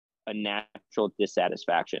a natural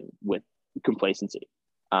dissatisfaction with complacency,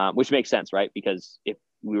 which makes sense, right? Because if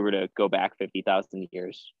we were to go back 50,000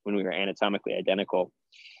 years when we were anatomically identical,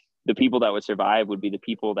 the people that would survive would be the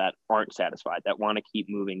people that aren't satisfied, that want to keep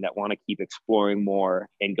moving, that want to keep exploring more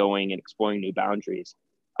and going and exploring new boundaries.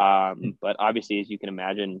 But obviously, as you can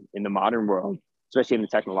imagine, in the modern world, especially in the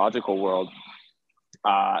technological world,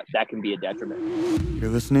 that can be a detriment.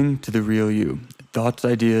 You're listening to The Real You, thoughts,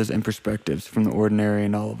 ideas, and perspectives from the ordinary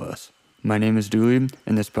in all of us. My name is Dooley,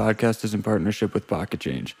 and this podcast is in partnership with Pocket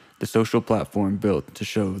Change, the social platform built to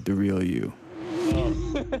show the real you.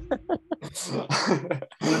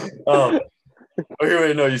 Okay,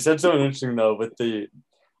 wait, no, you said something interesting though with the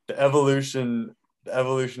evolution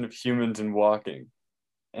of humans and walking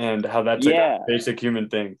and how that's like a basic human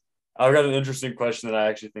thing. I've got an interesting question that I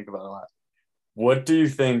actually think about a lot. What do you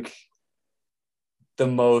think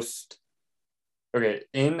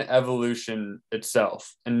in evolution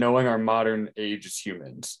itself and knowing our modern age as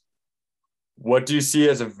humans, what do you see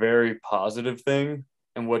as a very positive thing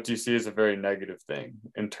and what do you see as a very negative thing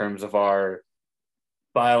in terms of our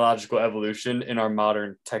biological evolution in our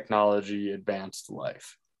modern technology advanced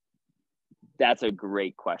life? That's a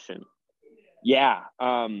great question. Yeah.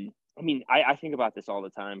 I think about this all the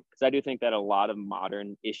time because I do think that a lot of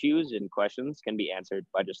modern issues and questions can be answered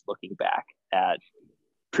by just looking back at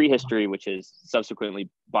prehistory, which is subsequently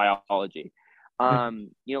biology.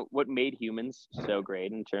 What made humans so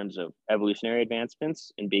great in terms of evolutionary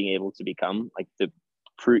advancements and being able to become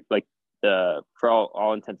for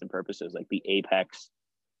all intents and purposes, like the apex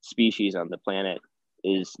species on the planet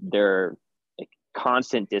is their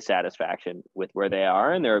constant dissatisfaction with where they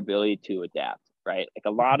are and their ability to adapt, right? Like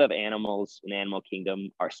a lot of animals in the animal kingdom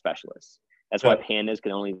are specialists. That's why pandas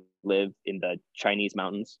can only live in the Chinese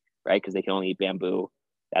mountains, right? Because they can only eat bamboo.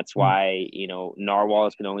 That's why,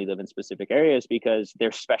 narwhals can only live in specific areas because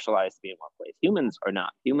they're specialized to be in one place. Humans are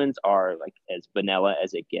not. Humans are like as vanilla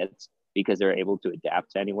as it gets because they're able to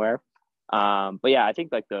adapt to anywhere. But yeah, I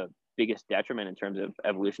think like the biggest detriment in terms of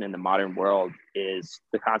evolution in the modern world is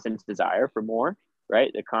the constant desire for more, right?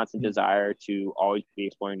 The constant desire to always be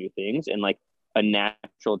exploring new things and like a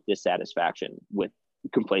natural dissatisfaction with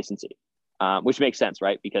complacency, which makes sense,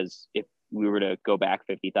 right? Because if we were to go back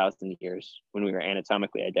 50,000 years when we were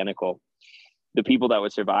anatomically identical, the people that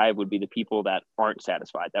would survive would be the people that aren't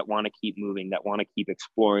satisfied, that want to keep moving, that want to keep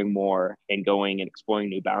exploring more and going and exploring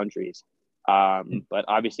new boundaries. But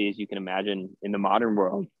obviously, as you can imagine, in the modern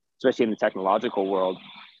world, especially in the technological world,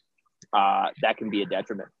 that can be a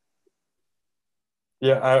detriment.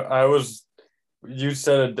 Yeah, you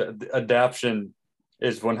said adaptation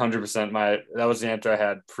is 100% that was the answer I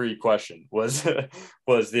had pre-question was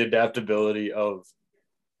the adaptability of,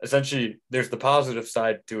 essentially, there's the positive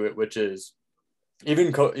side to it, which is even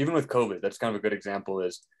with COVID, that's kind of a good example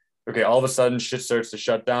is, okay, all of a sudden shit starts to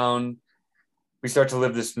shut down. We start to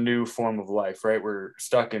live this new form of life, right? We're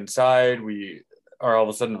stuck inside. We are all of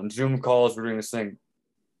a sudden on Zoom calls. We're doing this thing.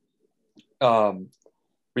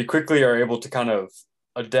 We quickly are able to kind of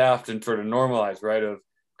adapt and sort of normalize, right?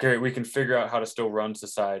 Okay, we can figure out how to still run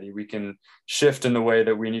society. We can shift in the way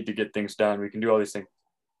that we need to get things done. We can do all these things.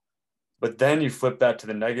 But then you flip that to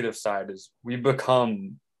the negative side is we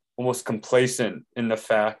become almost complacent in the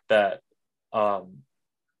fact that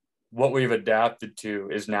what we've adapted to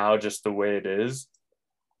is now just the way it is.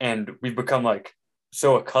 And we've become like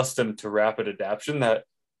so accustomed to rapid adaptation that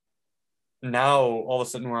now all of a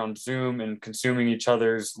sudden we're on Zoom and consuming each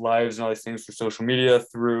other's lives and all these things through social media,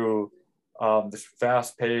 through this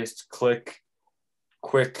fast-paced, quick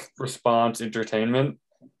response entertainment,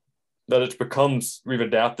 that we've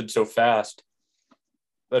adapted so fast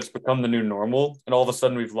that it's become the new normal, and all of a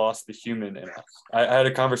sudden we've lost the human in us. I had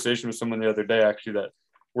a conversation with someone the other day, actually, that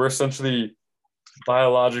we're essentially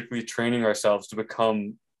biologically training ourselves to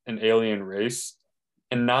become an alien race,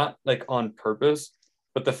 and not like on purpose,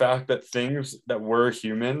 but the fact that things that were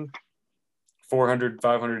human 400,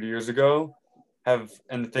 500 years ago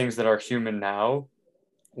and the things that are human now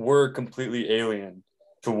were completely alien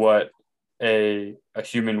to what a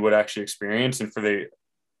human would actually experience and for the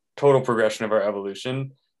total progression of our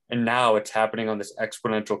evolution. And now it's happening on this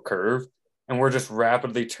exponential curve, and we're just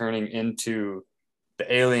rapidly turning into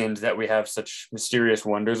the aliens that we have such mysterious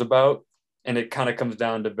wonders about. And it kind of comes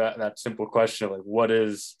down to that simple question of like, what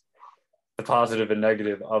is the positive and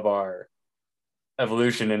negative of our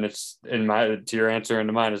evolution? And it's to your answer and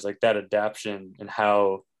to mine is like that adaptation and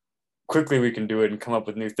how quickly we can do it and come up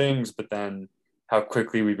with new things, but then how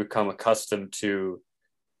quickly we become accustomed to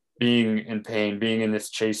being in pain, being in this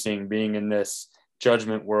chasing, being in this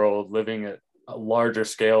judgment world, living at a larger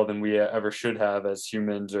scale than we ever should have as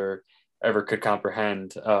humans or ever could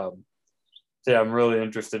comprehend. So yeah, I'm really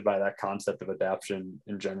interested by that concept of adaptation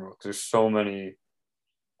in general, because there's so many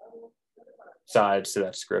sides to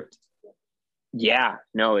that script. Yeah,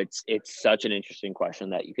 no, it's such an interesting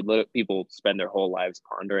question that you could let people spend their whole lives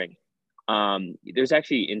pondering. There's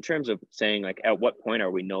actually, in terms of saying like, at what point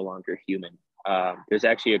are we no longer human? There's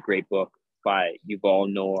actually a great book by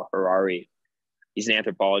Yuval Noah Harari. He's an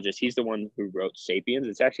anthropologist. He's the one who wrote *Sapiens*.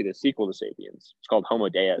 It's actually the sequel to *Sapiens*. It's called *Homo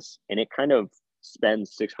Deus*, and it kind of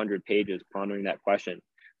spends 600 pages pondering that question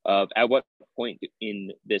of at what point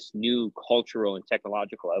in this new cultural and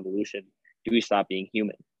technological evolution do we stop being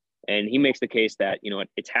human? And he makes the case that, you know,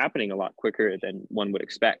 it's happening a lot quicker than one would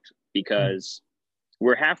expect, because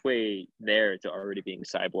we're halfway there to already being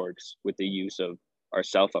cyborgs with the use of our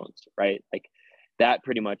cell phones, right? Like that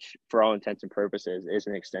pretty much, for all intents and purposes, is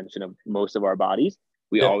an extension of most of our bodies.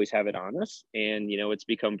 We Yeah. always have it on us, and, you know, it's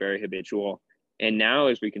become very habitual. And now,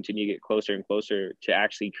 as we continue to get closer and closer to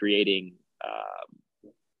actually creating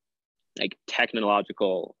like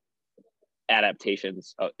technological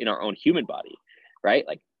adaptations in our own human body, right?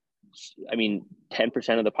 Like, I mean,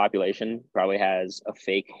 10% of the population probably has a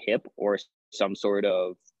fake hip or some sort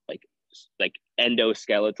of like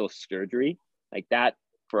endoskeletal surgery. Like that,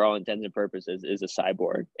 for all intents and purposes, is a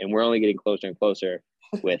cyborg. And we're only getting closer and closer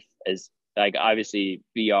with, as like, obviously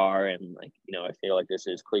VR and, like, you know, I feel like this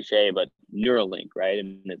is cliche, but Neuralink, right?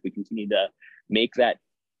 And as we continue to make that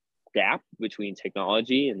gap between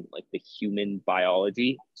technology and like the human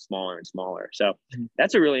biology smaller and smaller. So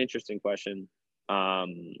that's a really interesting question.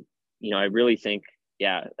 You know, I really think,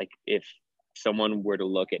 yeah, like if someone were to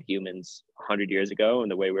look at humans 100 years ago and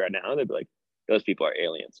the way we are now, they'd be like, those people are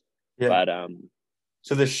aliens. Yeah. But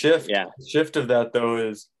so the shift yeah, of that, though,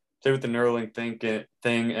 is, say, with the Neuralink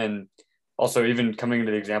thing, and also even coming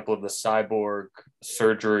into the example of the cyborg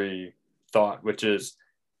surgery thought, which is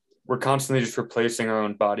we're constantly just replacing our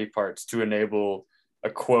own body parts to enable a,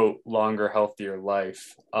 quote, longer, healthier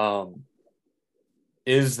life.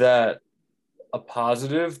 Is that a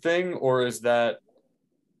positive thing, or is that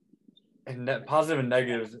positive and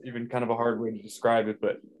negative is even kind of a hard way to describe it,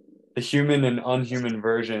 but the human and unhuman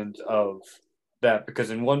versions of that? Because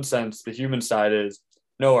in one sense, the human side is,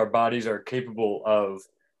 no, our bodies are capable of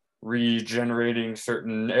regenerating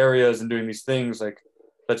certain areas and doing these things. Like,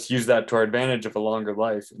 let's use that to our advantage of a longer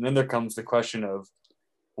life. And then there comes the question of,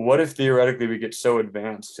 what if theoretically we get so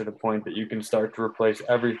advanced to the point that you can start to replace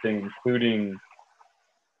everything, including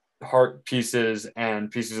heart pieces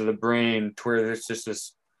and pieces of the brain, to where there's just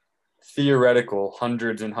this theoretical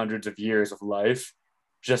hundreds and hundreds of years of life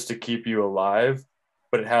just to keep you alive,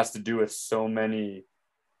 but it has to do with so many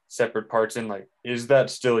separate parts. And like, is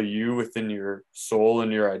that still you within your soul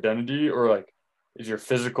and your identity, or like, is your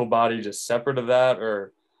physical body just separate of that?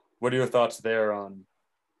 Or what are your thoughts there on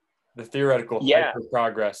the theoretical hyper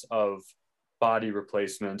progress of body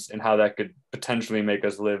replacements and how that could potentially make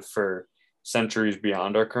us live for centuries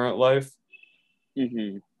beyond our current life?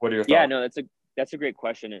 Mm-hmm. What are your thoughts? Yeah, no, that's a great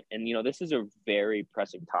question. And, you know, this is a very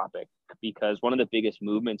pressing topic, because one of the biggest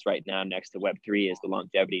movements right now next to Web3 is the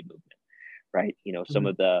longevity movement, right? You know, some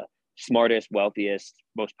of the smartest, wealthiest,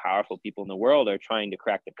 most powerful people in the world are trying to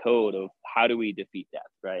crack the code of how do we defeat death,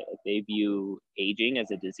 right? Like, they view aging as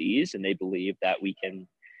a disease, and they believe that we can,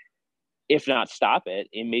 if not stop it,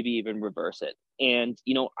 and maybe even reverse it. And,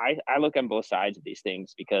 you know, I look on both sides of these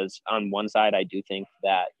things, because on one side, I do think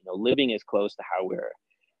that, you know, living as close to how we're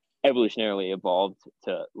evolutionarily evolved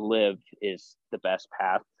to live is the best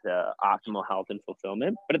path to optimal health and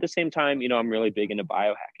fulfillment. But at the same time, you know, I'm really big into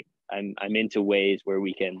biohacking. I'm into ways where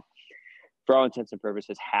we can, for all intents and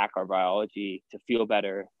purposes, hack our biology to feel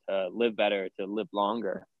better, to live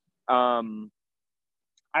longer. I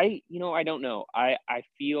don't know. I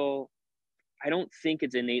feel, I don't think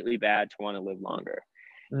it's innately bad to want to live longer.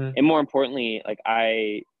 And more importantly, like,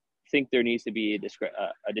 I think there needs to be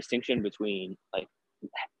a distinction between like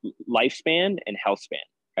lifespan and health span,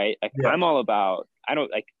 right? Like, I'm all about, I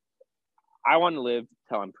want to live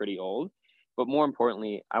till I'm pretty old, but more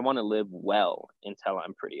importantly, I want to live well until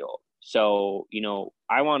I'm pretty old. So, you know,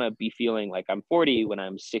 I want to be feeling like I'm 40 when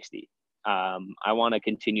I'm 60. I want to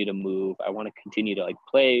continue to move. I want to continue to like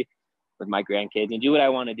play with my grandkids and do what I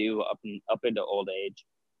want to do up into old age.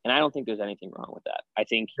 And I don't think there's anything wrong with that. I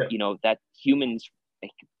think, you know, that humans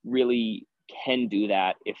like really can do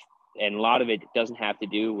that, and a lot of it doesn't have to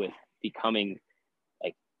do with becoming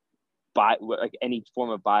like any form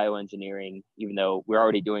of bioengineering, even though we're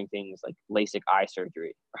already doing things like LASIK eye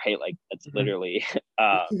surgery, right? Like, that's literally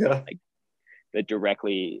like the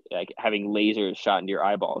directly, like, having lasers shot into your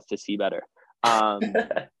eyeballs to see better. But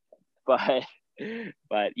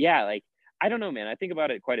yeah, like, I don't know, man. I think about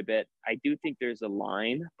it quite a bit. I do think there's a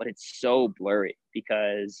line, but it's so blurry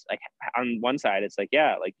because like on one side, it's like,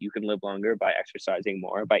 yeah, like you can live longer by exercising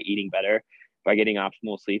more, by eating better, by getting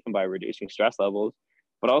optimal sleep, and by reducing stress levels.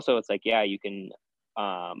 But also it's like, yeah, you can,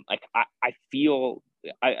 like I feel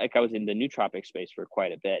like I was in the nootropic space for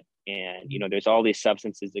quite a bit. And, you know, there's all these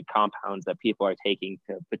substances and compounds that people are taking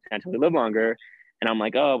to potentially live longer. And I'm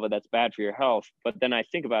like, oh, but that's bad for your health. But then I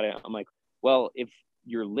think about it, I'm like, well, if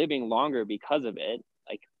you're living longer because of it,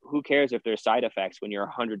 like who cares if there's side effects when you're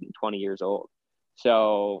 120 years old?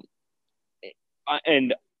 So,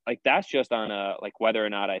 and like that's just on a like whether or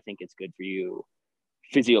not I think it's good for you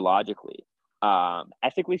physiologically.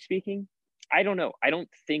 Ethically speaking, I don't know. I don't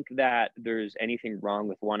think that there's anything wrong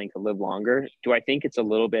with wanting to live longer. Do I think it's a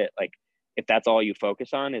little bit like, if that's all you focus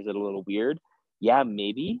on, is it a little weird? Yeah,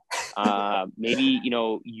 maybe. Maybe, you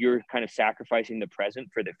know, you're kind of sacrificing the present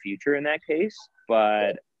for the future in that case.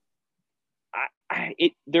 But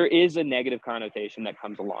there is a negative connotation that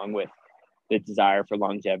comes along with the desire for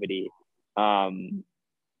longevity.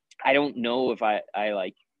 I don't know if I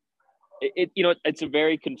like it, you know, it's a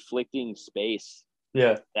very conflicting space.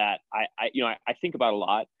 Yeah. That I think about a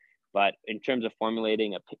lot, but in terms of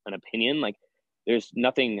formulating an opinion, like there's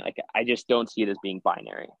nothing, like I just don't see it as being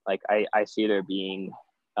binary. Like I see there being,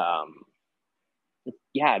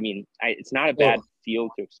 yeah, I mean, it's not a bad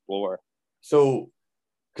field to explore. So,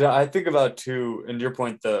 cause I think about too, and your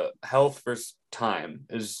point, the health versus time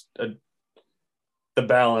is the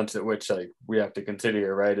balance at which like we have to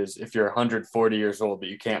consider, right? Is if you're 140 years old but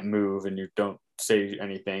you can't move and you don't say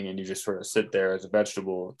anything and you just sort of sit there as a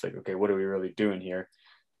vegetable, it's like, okay, what are we really doing here?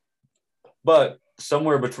 But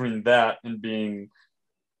somewhere between that and being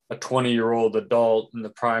a 20-year-old adult in the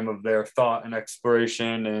prime of their thought and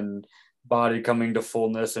exploration and body coming to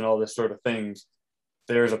fullness and all this sort of things,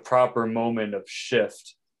 there's a proper moment of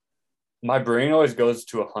shift. My brain always goes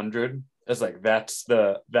to 100 as like that's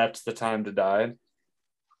the time to die.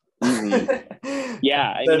 Mm-hmm.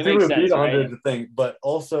 Yeah, I mean, it makes sense, 100 right? the thing, but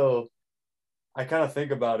also I kind of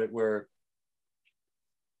think about it where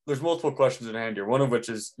there's multiple questions in hand here. One of which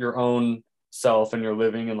is your own self and your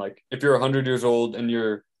living, and like if you're 100 years old and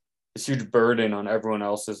you're this huge burden on everyone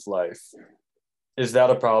else's life, is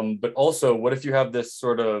that a problem? But also, what if you have this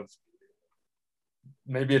sort of,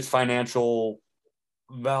 maybe it's financial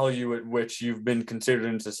value at which you've been considered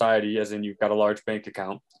in society, as in you've got a large bank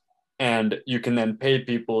account, and you can then pay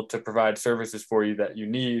people to provide services for you that you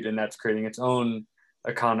need, and that's creating its own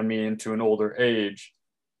economy into an older age.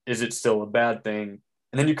 Is it still a bad thing?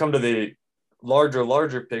 And then you come to the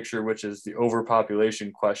larger picture, which is the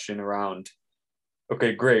overpopulation question around,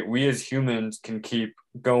 okay, great, we as humans can keep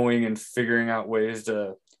going and figuring out ways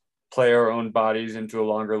to play our own bodies into a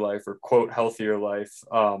longer life, or quote healthier life,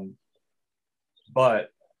 but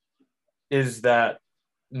is that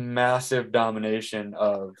massive domination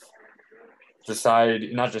of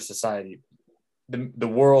society, not just society, the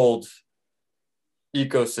world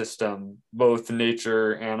ecosystem, both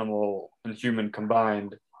nature, animal, and human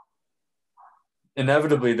combined,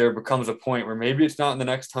 inevitably there becomes a point where maybe it's not in the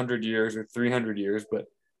next 100 years or 300 years, but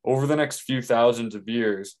over the next few thousands of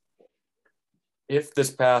years, if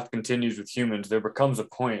this path continues with humans, there becomes a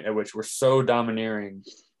point at which we're so domineering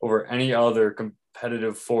over any other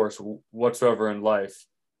competitive force whatsoever in life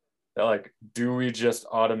that, like, do we just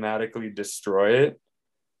automatically destroy it?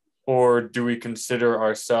 Or do we consider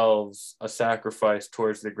ourselves a sacrifice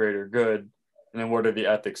towards the greater good? And then what are the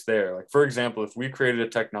ethics there? Like, for example, if we created a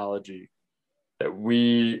technology that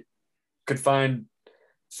we could find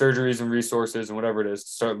surgeries and resources and whatever it is to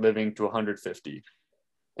start living to 150,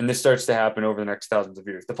 and this starts to happen over the next thousands of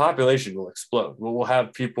years, the population will explode. We'll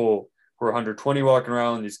have people who are 120 walking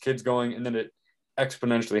around, these kids going, and then it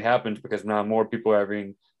exponentially happens because now more people are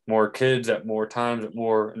having more kids at more times, at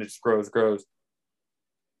more, and it just grows.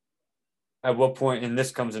 At what point, and this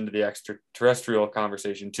comes into the extraterrestrial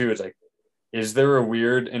conversation too, is like, is there a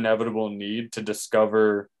weird inevitable need to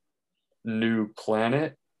discover new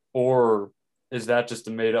planet, or is that just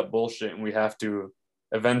a made up bullshit and we have to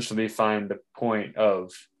eventually find the point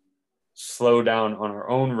of slow down on our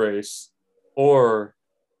own race? Or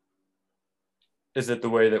is it the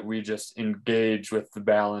way that we just engage with the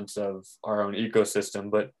balance of our own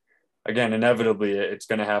ecosystem? But again, inevitably it's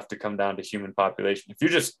going to have to come down to human population. If you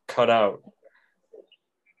just cut out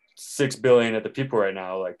 6 billion of the people right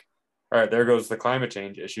now, like, all right, there goes the climate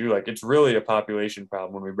change issue. Like, it's really a population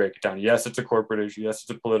problem when we break it down. Yes, it's a corporate issue. Yes, it's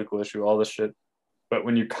a political issue, all this shit. But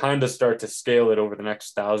when you kind of start to scale it over the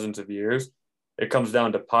next thousands of years, it comes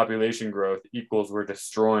down to population growth equals we're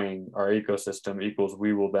destroying our ecosystem equals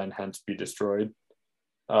we will then hence be destroyed.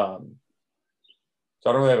 So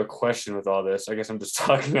I don't really have a question with all this. I guess I'm just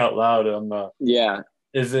talking out loud. Yeah.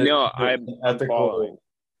 Is it No, an I'm following.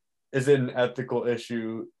 is it an ethical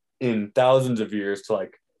issue in thousands of years to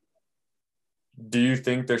like, do you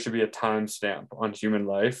think there should be a timestamp on human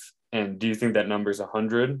life? And do you think that number is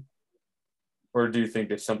 100? Or do you think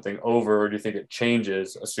it's something over? Or do you think it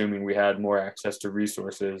changes, assuming we had more access to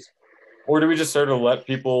resources? Or do we just sort of let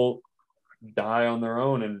people die on their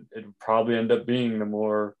own, and it probably end up being the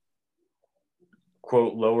more,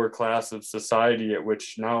 quote, lower class of society, at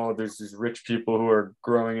which now there's these rich people who are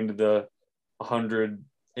growing into the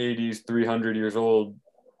 180s, 300 years old,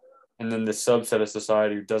 and then this subset of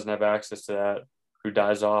society who doesn't have access to that, who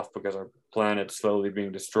dies off because our planet's slowly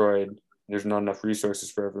being destroyed. There's not enough resources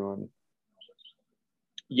for everyone.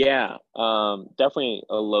 Yeah, definitely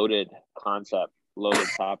a loaded concept, loaded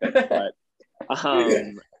topic, but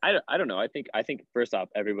I don't know. I think first off,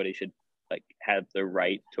 everybody should like have the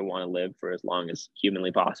right to want to live for as long as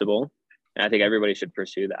humanly possible, and I think everybody should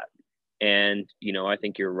pursue that. And I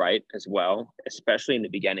think you're right as well, especially in the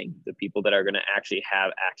beginning, the people that are going to actually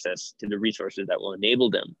have access to the resources that will enable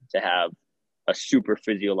them to have a super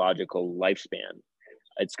physiological lifespan.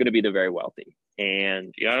 It's going to be the very wealthy.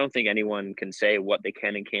 And I don't think anyone can say what they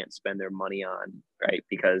can and can't spend their money on, right?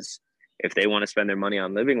 Because if they want to spend their money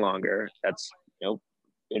on living longer, that's,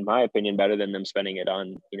 in my opinion, better than them spending it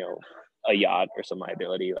on, a yacht or some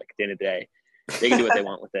liability. Like at the end of the day, they can do what they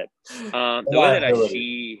want with it. The way that I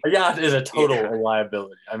see a yacht is a total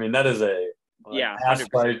liability. I mean, that is a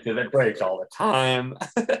aspect that breaks all the time.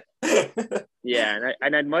 Yeah,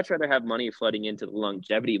 and I'd much rather have money flooding into the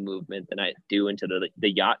longevity movement than I do into the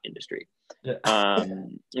yacht industry. Yeah.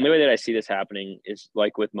 And the way that I see this happening is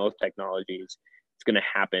like with most technologies, it's going to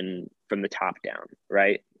happen from the top down,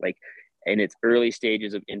 right? Like in its early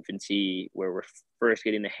stages of infancy, where we're first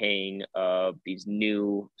getting the hang of these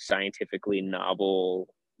new scientifically novel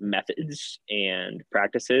methods and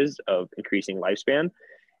practices of increasing lifespan,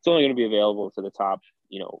 it's only going to be available to the top,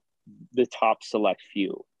 the top select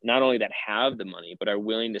few, not only that have the money, but are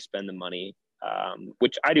willing to spend the money,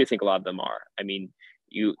 which I do think a lot of them are. I mean,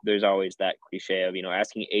 there's always that cliche of,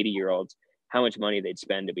 asking 80-year-olds how much money they'd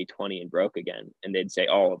spend to be 20 and broke again, and they'd say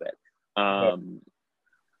all of it.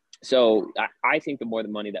 So I think the more the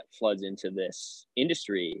money that floods into this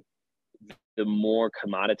industry, the more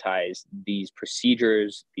commoditized these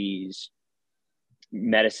procedures, these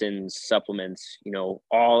medicines, supplements,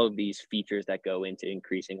 all of these features that go into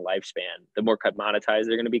increasing lifespan, the more commoditized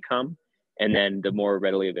they're going to become, and then the more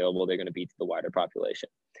readily available they're going to be to the wider population.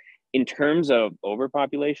 In terms of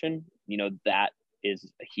overpopulation, that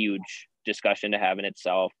is a huge discussion to have in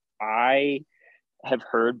itself. I have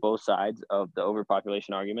heard both sides of the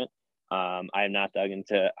overpopulation argument. I have not dug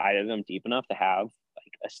into either of them deep enough to have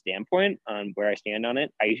like a standpoint on where I stand on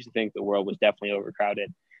it. I used to think the world was definitely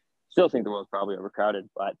overcrowded. Still think the world's probably overcrowded,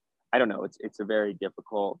 but I don't know. It's a very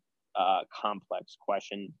difficult, complex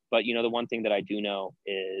question. But the one thing that I do know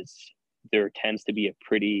is there tends to be a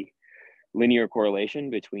pretty linear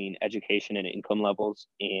correlation between education and income levels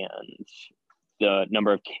and the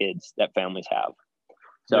number of kids that families have.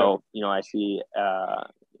 So, I see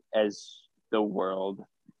as the world,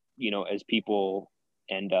 as people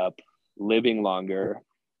end up living longer,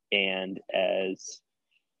 and as,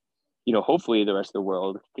 hopefully the rest of the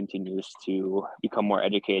world continues to become more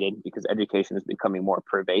educated, because education is becoming more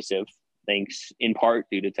pervasive, thanks in part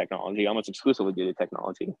due to technology, almost exclusively due to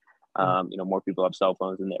technology. More people have cell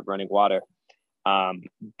phones and they have running water.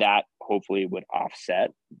 That hopefully would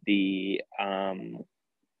offset the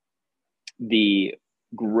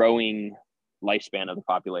growing lifespan of the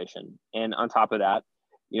population. And on top of that,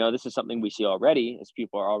 this is something we see already as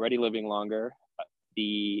people are already living longer.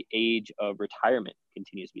 The age of retirement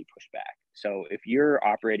continues to be pushed back. So if you're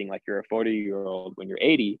operating like you're a 40-year-old when you're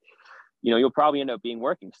 80, you'll probably end up being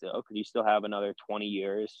working still, because you still have another 20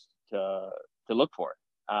 years to look forward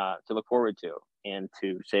to, and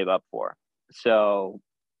to save up for. So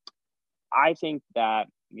I think that,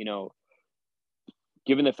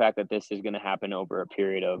 given the fact that this is going to happen over a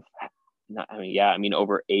period of,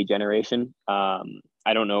 over a generation,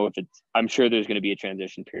 I don't know if I'm sure there's going to be a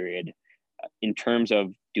transition period in terms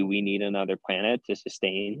of, do we need another planet to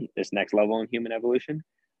sustain this next level in human evolution?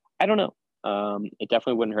 I don't know. It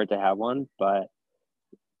definitely wouldn't hurt to have one, but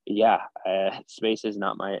space is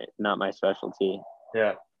not my specialty.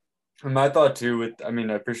 Yeah. And my thought too, I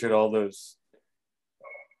appreciate all those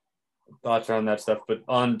thoughts around that stuff, but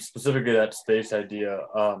on specifically that space idea,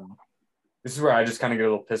 this is where I just kind of get a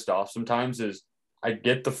little pissed off sometimes. Is I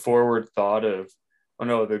get the forward thought of, oh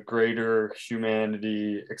no, the greater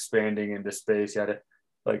humanity expanding into space.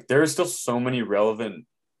 Like, there are still so many relevant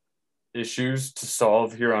issues to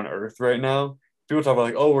solve here on Earth right now. People talk about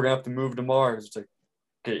like, oh, we're gonna have to move to Mars. It's like,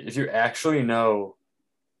 okay, if you actually know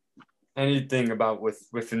anything about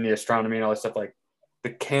within the astronomy and all this stuff, like the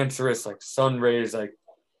cancerous like sun rays, like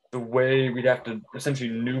the way we'd have to essentially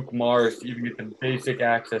nuke Mars to even get the basic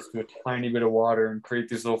access to a tiny bit of water and create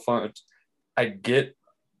these little farms. I get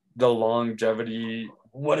the longevity.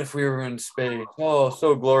 What if we were in space? Oh,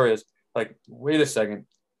 so glorious. Like, wait a second.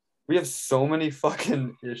 We have so many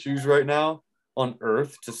fucking issues right now on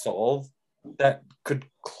Earth to solve that could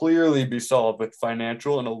clearly be solved with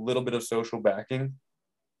financial and a little bit of social backing.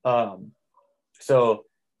 So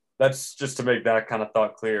that's just to make that kind of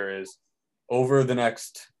thought clear is over the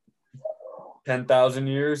next 10,000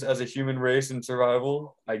 years as a human race in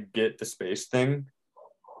survival, I get the space thing.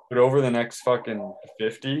 But over the next fucking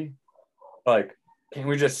 50, like, can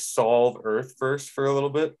we just solve Earth first for a little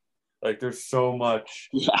bit? Like, there's so much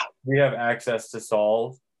we have access to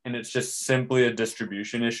solve, and it's just simply a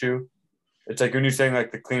distribution issue. It's like when you're saying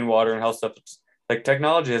like the clean water and health stuff, it's like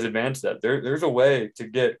technology has advanced that. There's a way to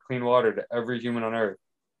get clean water to every human on Earth.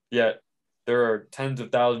 Yet there are tens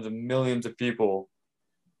of thousands of millions of people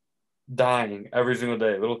dying every single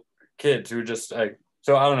day. Little kids who just like,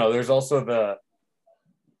 so I don't know. There's also the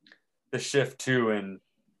shift too in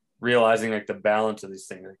realizing like the balance of these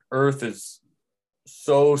things. Like Earth is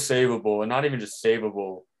so savable, and not even just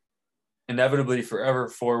savable, inevitably forever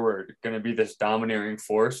forward going to be this domineering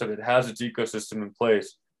force if it has its ecosystem in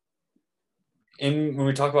place. When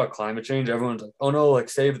we talk about climate change, everyone's like, oh no, like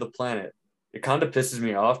save the planet. It kind of pisses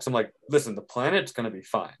me off because I'm like, listen, the planet's going to be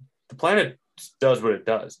fine. The planet does what it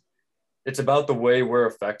does. It's about the way we're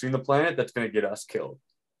affecting the planet that's going to get us killed.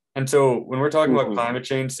 And so when we're talking about climate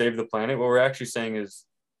change, save the planet, what we're actually saying is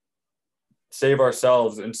save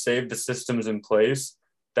ourselves and save the systems in place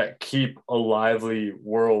that keep a lively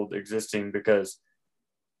world existing. Because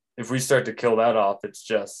if we start to kill that off, it's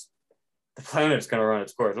just the planet's going to run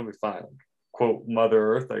its course. It'll be fine. Quote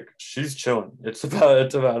Mother Earth, like she's chilling. It's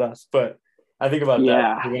about us. But I think about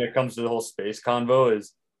that when it comes to the whole space convo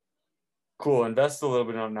is cool. Invest a little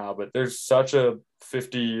bit on now, but there's such a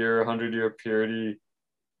 50-year, 100-year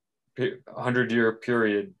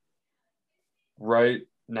period right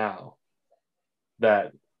now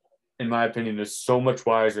that, in my opinion, is so much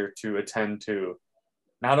wiser to attend to,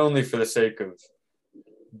 not only for the sake of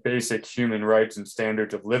basic human rights and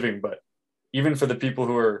standards of living, but even for the people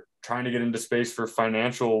who are trying to get into space for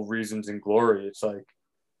financial reasons and glory. It's like,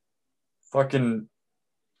 fucking,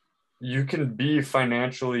 you can be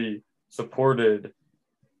financially supported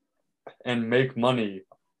and make money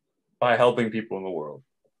by helping people in the world.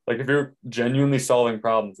 Like if you're genuinely solving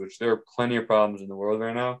problems, which there are plenty of problems in the world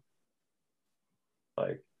right now,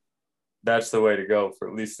 like that's the way to go for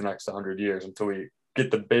at least the next 100 years until we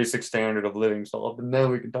get the basic standard of living solved. And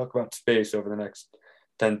then we can talk about space over the next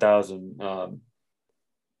 10,000.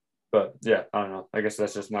 But yeah, I don't know. I guess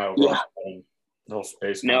that's just my overall the whole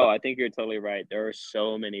space. No, I think you're totally right. There are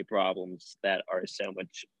so many problems that are so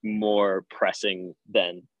much more pressing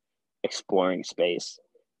than exploring space.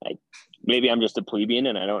 Like maybe I'm just a plebeian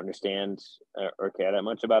and I don't understand or care that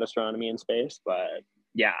much about astronomy and space, but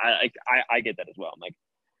yeah, I get that as well. I'm like,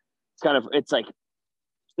 it's like,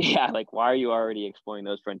 yeah, like why are you already exploring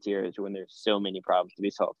those frontiers when there's so many problems to be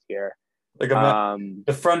solved here? Like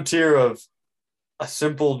the frontier of a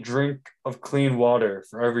simple drink of clean water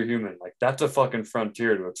for every human, like that's a fucking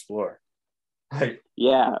frontier to explore. Like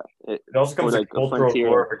yeah, it also comes like to cultural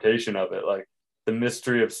glorification of it, like the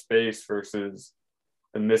mystery of space versus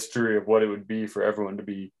the mystery of what it would be for everyone to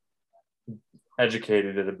be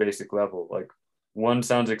educated at a basic level. Like one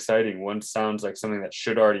sounds exciting, one sounds like something that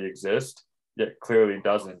should already exist, yet clearly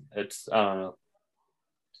doesn't. It's I don't know.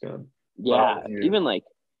 It's good. Yeah, even like,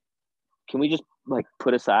 can we just like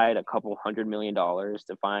put aside a couple $100 million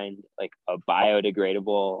to find like a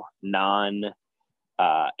biodegradable,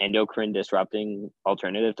 endocrine disrupting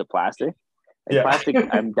alternative to plastic? Like plastic,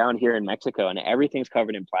 I'm down here in Mexico and everything's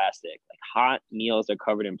covered in plastic. Like hot meals are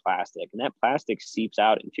covered in plastic, and that plastic seeps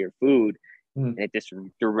out into your food and it just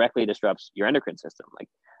directly disrupts your endocrine system. Like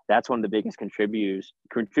that's one of the biggest contributors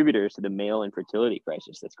to the male infertility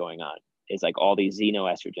crisis that's going on, is like all these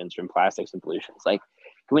xenoestrogens from plastics and pollutions. Like,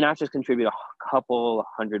 can we not just contribute a couple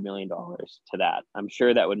 $100 million to that? I'm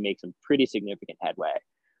sure that would make some pretty significant headway.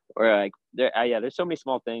 Or like there's so many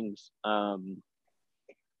small things,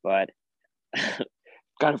 but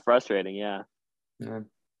kind of frustrating. Yeah. I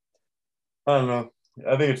don't know.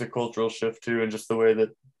 I think it's a cultural shift too, and just the way that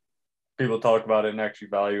people talk about it and actually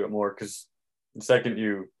value it more. Because the second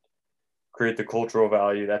you create the cultural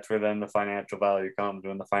value, that's where then the financial value comes.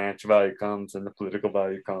 When the financial value comes, and the political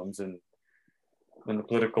value comes, and when the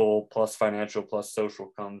political plus financial plus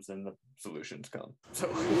social comes, then the solutions come. So